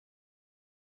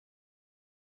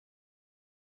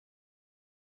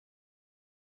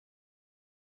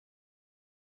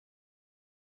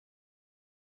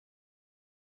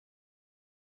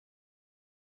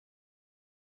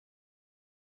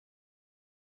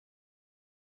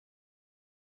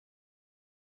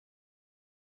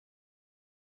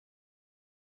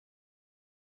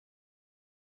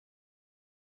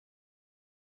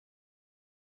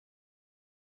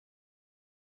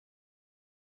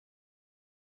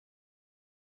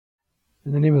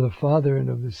In the name of the Father, and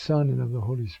of the Son, and of the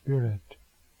Holy Spirit.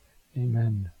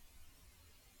 Amen.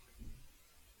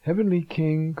 Heavenly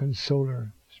King,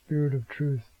 Consoler, Spirit of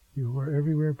truth, you who are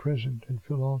everywhere present and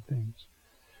fill all things,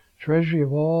 treasury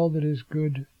of all that is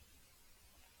good,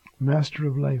 Master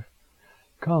of life,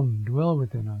 come, dwell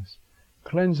within us,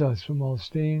 cleanse us from all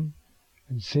stain,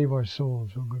 and save our souls,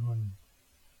 O good one.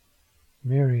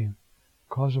 Mary,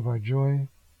 cause of our joy,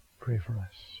 pray for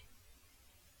us.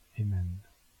 Amen.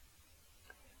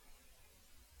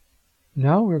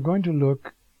 Now we're going to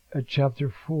look at chapter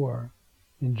 4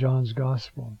 in John's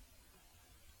Gospel.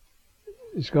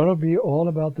 It's going to be all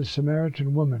about the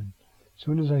Samaritan woman. As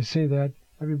soon as I say that,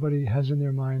 everybody has in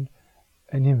their mind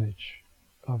an image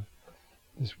of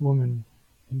this woman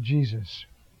and Jesus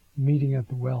meeting at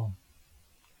the well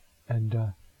and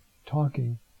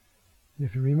talking. And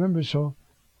if you remember, so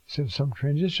some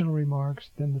transitional remarks,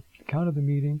 then the account of the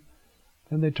meeting,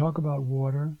 then they talk about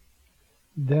water,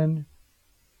 then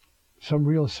some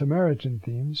real Samaritan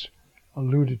themes,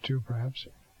 alluded to perhaps.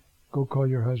 Go call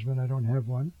your husband, I don't have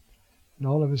one. And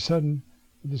all of a sudden,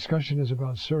 the discussion is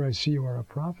about, sir, I see you are a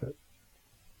prophet.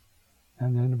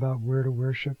 And then about where to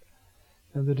worship.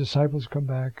 And the disciples come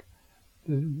back.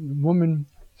 The woman,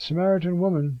 Samaritan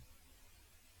woman,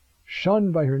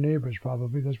 shunned by her neighbors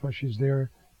probably, that's why she's there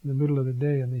in the middle of the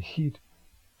day in the heat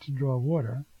to draw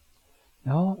water.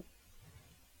 Now,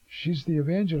 she's the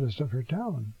evangelist of her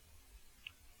town.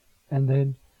 And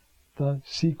then the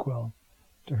sequel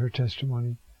to her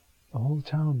testimony, the whole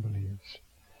town believes.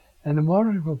 And the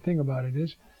wonderful thing about it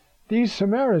is, these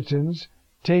Samaritans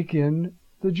take in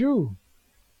the Jew.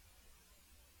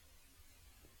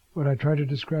 When I try to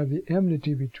describe the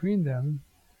enmity between them,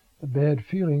 the bad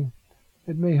feeling,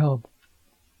 it may help.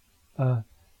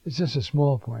 It's just a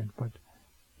small point, but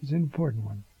it's an important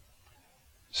one.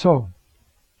 So,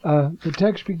 the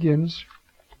text begins,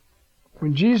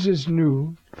 when Jesus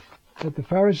knew that the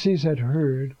Pharisees had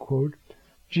heard, quote,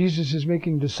 Jesus is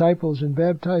making disciples and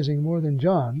baptizing more than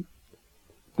John,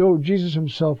 though Jesus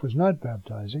himself was not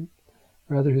baptizing,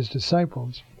 rather his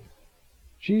disciples,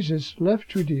 Jesus left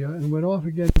Judea and went off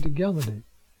again to Galilee.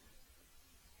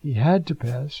 He had to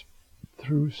pass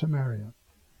through Samaria.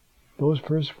 Those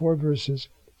first 4 verses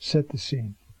set the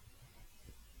scene.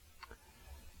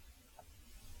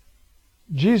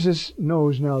 Jesus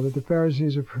knows now that the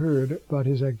Pharisees have heard about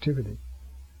his activity.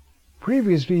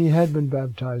 Previously, he had been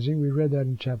baptizing. We read that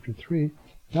in chapter 3.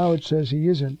 Now it says he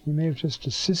isn't. He may have just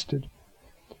assisted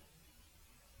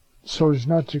so as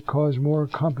not to cause more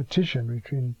competition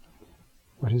between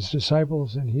what his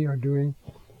disciples and he are doing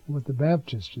and what the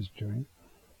Baptist is doing,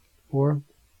 or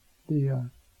the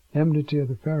enmity of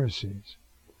the Pharisees.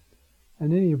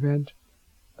 In any event,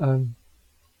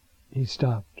 he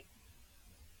stopped.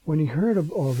 When he heard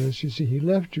of all this, you see, he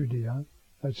left Judea,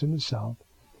 that's in the south,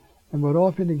 and went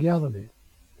off into Galilee.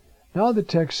 Now the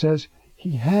text says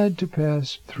he had to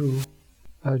pass through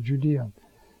Judea.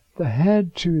 The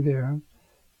had to there,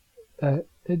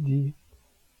 edi,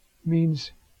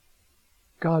 means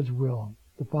God's will,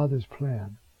 the Father's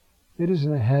plan. It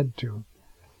isn't a had to.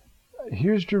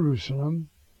 Here's Jerusalem,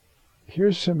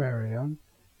 here's Samaria,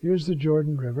 here's the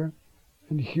Jordan River,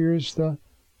 and here's the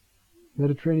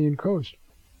Mediterranean coast.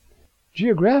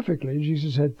 Geographically,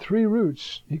 Jesus had 3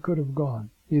 routes he could have gone,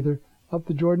 either up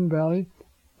the Jordan Valley,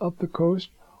 up the coast,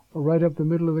 or right up the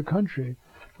middle of the country,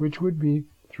 which would be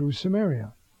through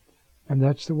Samaria. And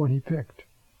that's the one he picked.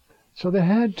 So the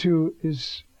had to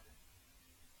is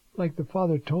like the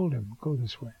Father told him, go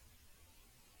this way.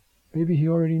 Maybe he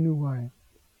already knew why.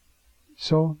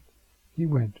 So he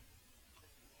went.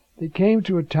 They came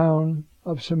to a town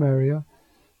of Samaria.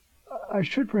 I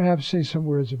should perhaps say some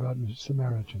words about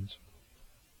Samaritans.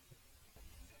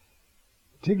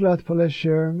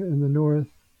 Tiglath-Pileser in the north,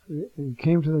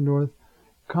 came to the north,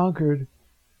 conquered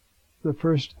the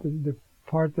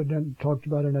part that talked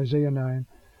about in Isaiah 9,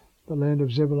 the land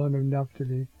of Zebulun and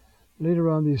Naphtali. Later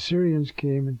on, the Assyrians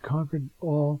came and conquered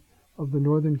all of the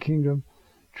northern kingdom,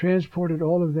 transported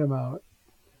all of them out.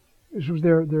 This was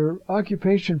their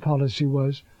occupation policy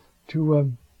was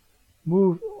to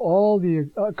move all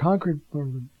the conquered, or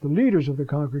the leaders of the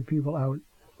conquered people out,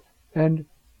 and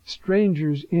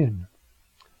strangers in.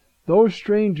 Those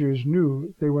strangers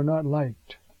knew they were not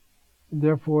liked, and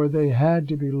therefore they had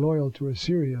to be loyal to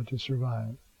Assyria to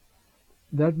survive.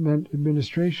 That meant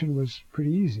administration was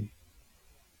pretty easy.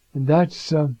 And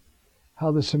that's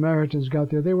how the Samaritans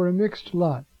got there. They were a mixed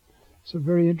lot. It's a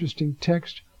very interesting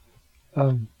text.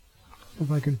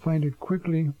 If I can find it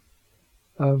quickly,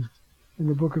 in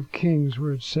the book of Kings,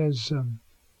 where it says,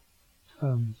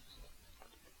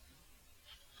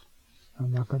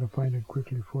 I'm not going to find it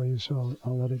quickly for you, so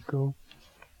I'll let it go.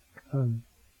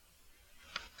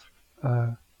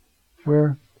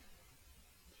 Where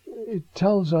it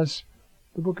tells us,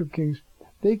 the book of Kings,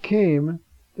 they came,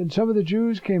 then some of the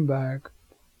Jews came back,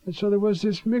 and so there was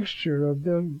this mixture of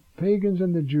the pagans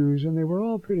and the Jews, and they were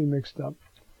all pretty mixed up.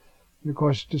 And of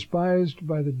course, despised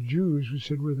by the Jews, who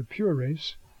said we're the pure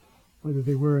race, whether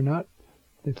they were or not,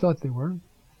 they thought they were.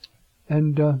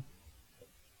 And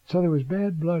so there was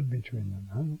bad blood between them.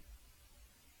 Huh?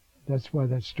 That's why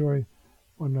that story,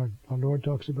 when our Lord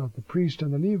talks about the priest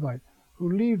and the Levite,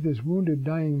 who leave this wounded,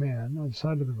 dying man on the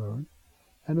side of the road,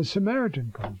 and a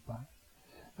Samaritan comes by.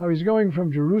 Now he's going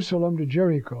from Jerusalem to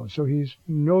Jericho, so he's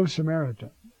no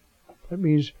Samaritan. That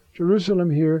means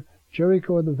Jerusalem here,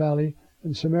 Jericho in the valley,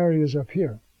 and Samaria is up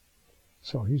here.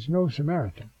 So he's no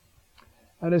Samaritan.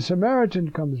 And a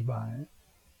Samaritan comes by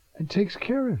and takes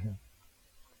care of him.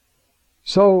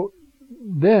 So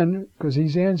then, because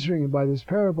he's answering, by this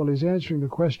parable, he's answering the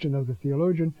question of the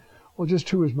theologian, well, just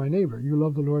who is my neighbor? You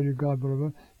love the Lord your God, blah, blah,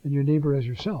 blah, and your neighbor as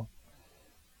yourself.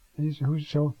 And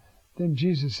so then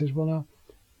Jesus says, well, now,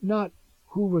 not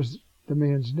who was the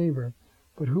man's neighbor,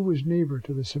 but who was neighbor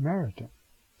to the Samaritan.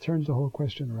 Turns the whole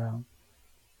question around.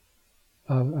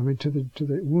 To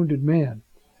the wounded man.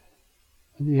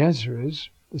 And the answer is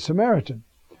the Samaritan.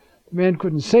 The man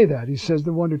couldn't say that. He says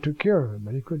the one who took care of him.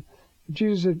 But he could.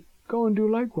 Jesus said, go and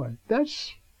do likewise. The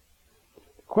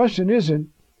question isn't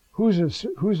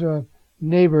who's a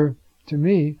neighbor to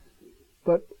me,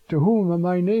 but to whom am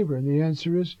I neighbor? And the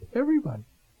answer is everybody.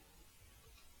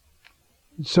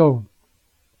 And so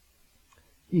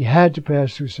he had to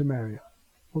pass through Samaria.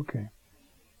 Okay.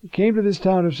 He came to this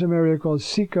town of Samaria called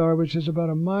Sychar, which is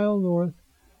about a mile north,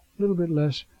 a little bit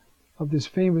less, of this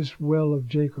famous well of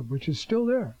Jacob, which is still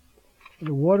there.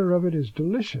 The water of it is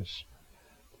delicious.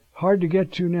 Hard to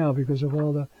get to now because of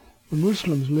all the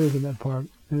Muslims live in that part,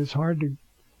 and it's hard to,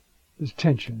 there's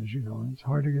tension, as you know, it's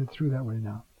hard to get through that way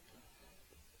now.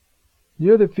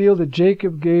 Near the field that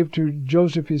Jacob gave to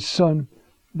Joseph his son,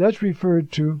 that's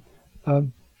referred to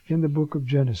in the book of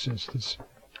Genesis, this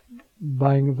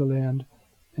buying of the land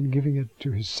and giving it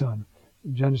to his son,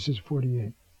 Genesis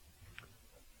 48.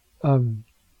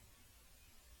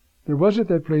 There was at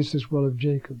that place this well of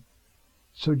Jacob.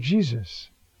 So Jesus,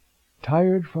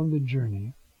 tired from the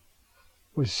journey,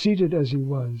 was seated as he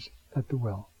was at the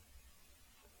well.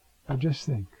 Now just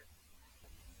think.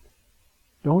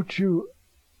 Don't you,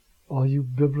 all you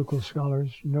biblical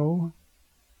scholars, know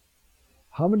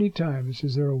how many times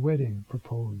is there a wedding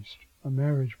proposed, a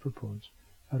marriage proposed,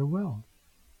 at a well?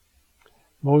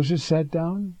 Moses sat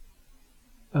down.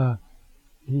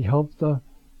 He helped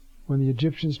when the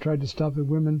Egyptians tried to stop the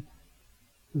women,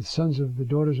 the sons of the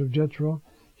daughters of Jethro.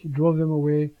 He drove them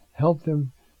away, helped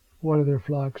them water their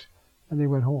flocks, and they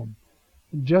went home.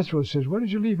 And Jethro says, what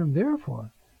did you leave him there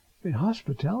for? I mean,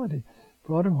 hospitality.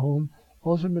 Brought him home.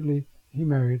 Ultimately, he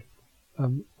married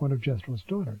one of Jethro's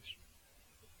daughters.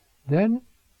 Then,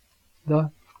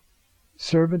 the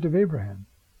servant of Abraham.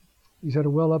 He's at a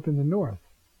well up in the north.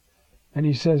 And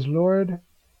he says, Lord,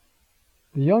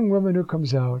 the young woman who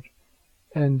comes out,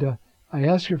 and I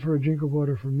ask her for a drink of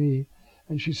water for me,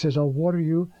 and she says, I'll water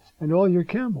you and all your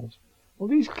camels. Well,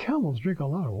 these camels drink a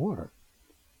lot of water.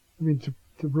 I mean, to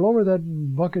lower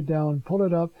that bucket down, pull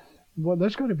it up, well,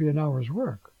 that's going to be an hour's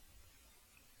work.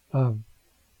 And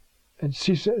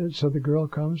she said, so the girl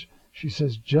comes, she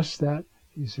says, just that.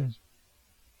 He says,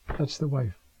 that's the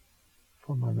wife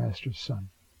for my master's son,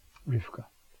 Rivka.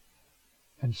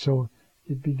 And so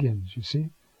it begins, you see.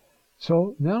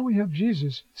 So now we have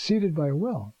Jesus seated by a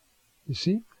well, you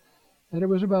see. And it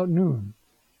was about noon.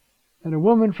 And a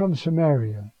woman from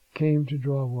Samaria came to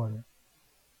draw water.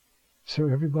 So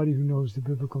everybody who knows the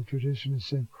biblical tradition is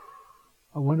saying,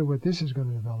 I wonder what this is going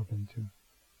to develop into.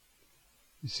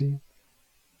 You see,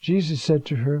 Jesus said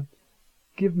to her,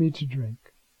 give me to drink.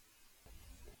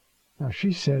 Now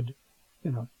she said,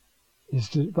 you know,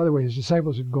 by the way, his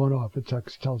disciples had gone off, the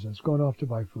text tells us, gone off to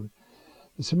buy food.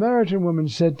 The Samaritan woman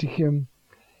said to him,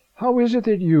 how is it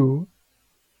that you,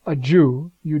 a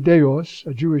Jew, Judeos,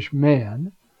 a Jewish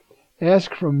man,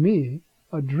 ask from me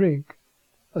a drink,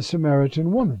 a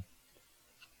Samaritan woman?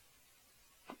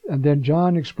 And then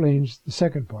John explains the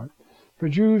second part. For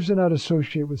Jews do not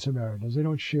associate with Samaritans. They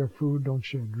don't share food, don't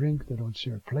share drink, they don't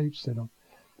share plates, they don't.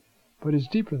 But it's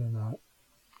deeper than that.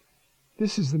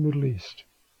 This is the Middle East.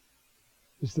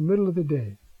 It's the middle of the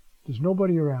day. There's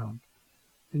nobody around.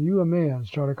 And you, a man,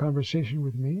 start a conversation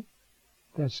with me?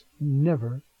 That's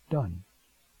never done.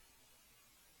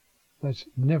 That's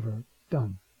never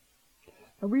done.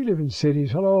 And we live in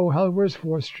cities. Hello, where's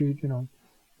 4th Street? You know,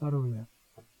 not over there.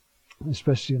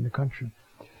 especially in the country.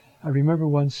 I remember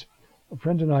once a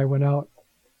friend and I went out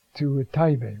to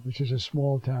Taipei, which is a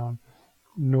small town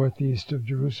northeast of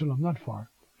Jerusalem, not far.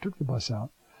 Took the bus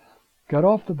out, got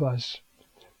off the bus,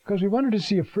 because we wanted to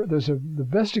see the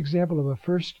best example of a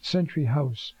first century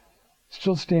house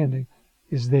still standing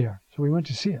is there. So we went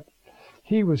to see it.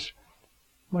 He was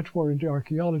much more into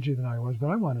archaeology than I was, but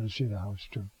I wanted to see the house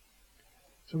too.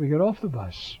 So we got off the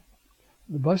bus.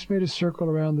 The bus made a circle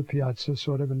around the piazza,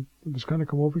 sort of, and it was going to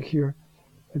come over here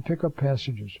and pick up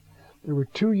passengers. There were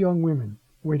 2 young women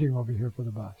waiting over here for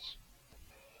the bus.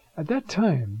 At that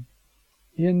time,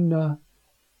 in the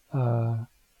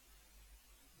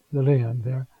land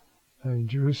there, in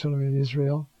Jerusalem and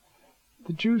Israel,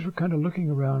 the Jews were kind of looking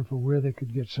around for where they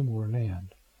could get some more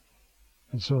land.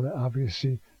 And so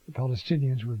obviously the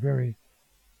Palestinians were very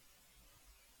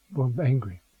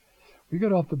angry. We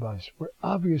got off the bus. We're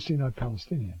obviously not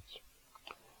Palestinians.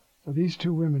 So these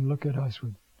 2 women look at us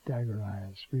with dagger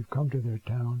eyes. We've come to their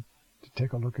town to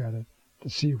take a look at it, to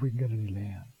see if we can get any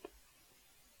land.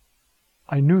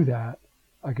 I knew that.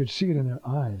 I could see it in their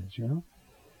eyes, you know.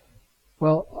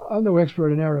 Well, I'm no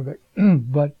expert in Arabic,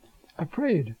 but I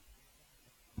prayed.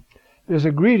 There's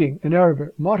a greeting in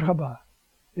Arabic, marhaba.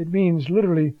 It means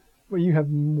literally, well, you have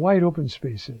wide open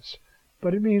spaces,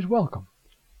 but it means welcome.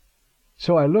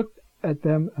 So I looked at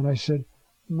them and I said,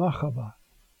 marhaba,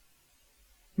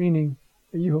 meaning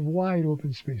you have wide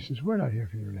open spaces. We're not here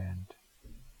for your land.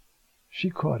 She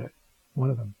caught it,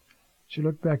 one of them. She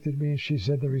looked back at me and she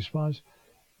said the response,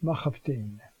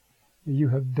 marhabtain, you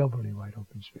have doubly wide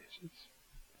open spaces.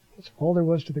 That's all there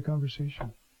was to the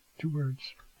conversation. 2 words.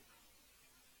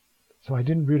 So I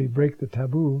didn't really break the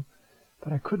taboo,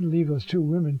 but I couldn't leave those 2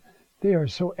 women. They are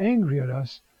so angry at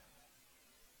us.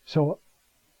 So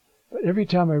but every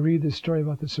time I read this story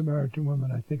about the Samaritan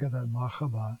woman, I think of that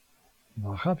marhaba,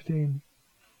 marhabtain,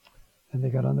 and they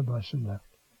got on the bus and left.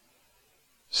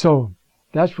 So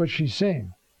that's what she's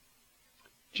saying.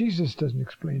 Jesus doesn't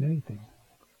explain anything.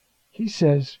 He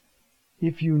says,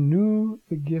 if you knew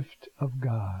the gift of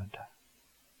God,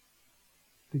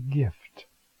 the gift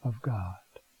of God.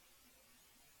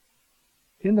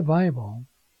 In the Bible,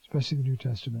 especially the New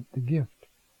Testament, the gift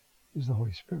is the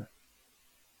Holy Spirit.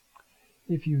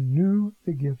 If you knew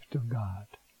the gift of God,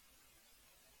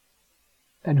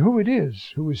 and who it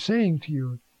is who is saying to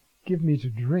you, give me to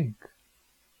drink,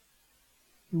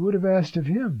 you would have asked of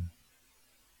him,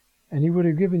 and he would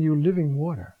have given you living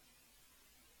water.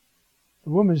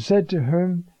 The woman said to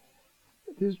him,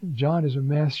 John is a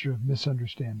master of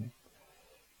misunderstanding.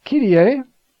 Kyrie,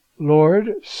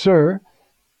 Lord, Sir,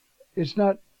 it's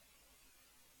not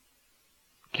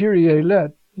Kyrie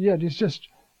let, yet it's just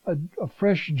a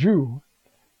fresh Jew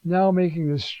now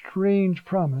making this strange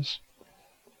promise.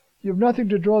 You have nothing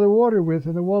to draw the water with,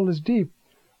 and the well is deep.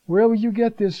 Where will you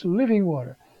get this living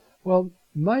water? Well,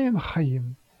 Mayim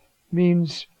Chayim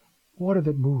means water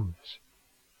that moves.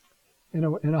 In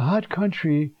a hot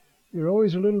country, you're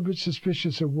always a little bit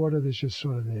suspicious of water that's just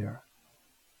sort of there.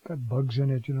 Got bugs in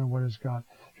it, you know what it's got.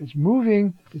 If it's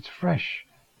moving, it's fresh,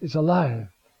 it's alive,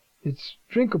 it's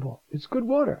drinkable, it's good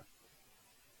water.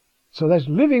 So that's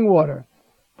living water,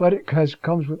 but it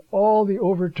comes with all the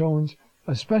overtones,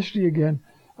 especially again,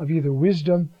 of either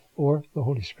wisdom or the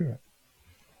Holy Spirit.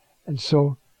 And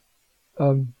so,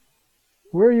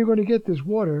 where are you going to get this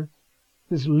water,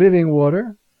 this living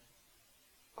water?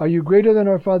 Are you greater than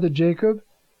our father Jacob?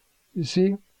 You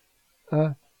see,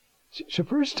 the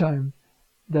first time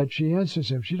that she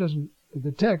answers him, she doesn't,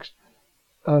 the text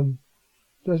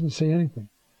doesn't say anything.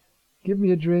 Give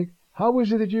me a drink. How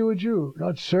is it that you a Jew?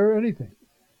 Not sir, anything.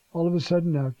 All of a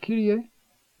sudden now, Kyrie,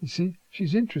 you see,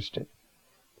 she's interested.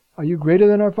 Are you greater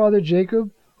than our father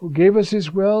Jacob, who gave us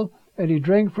his well, and he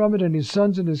drank from it, and his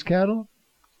sons and his cattle?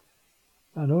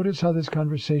 Now notice how this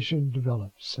conversation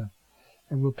develops.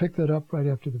 And we'll pick that up right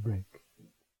after the break.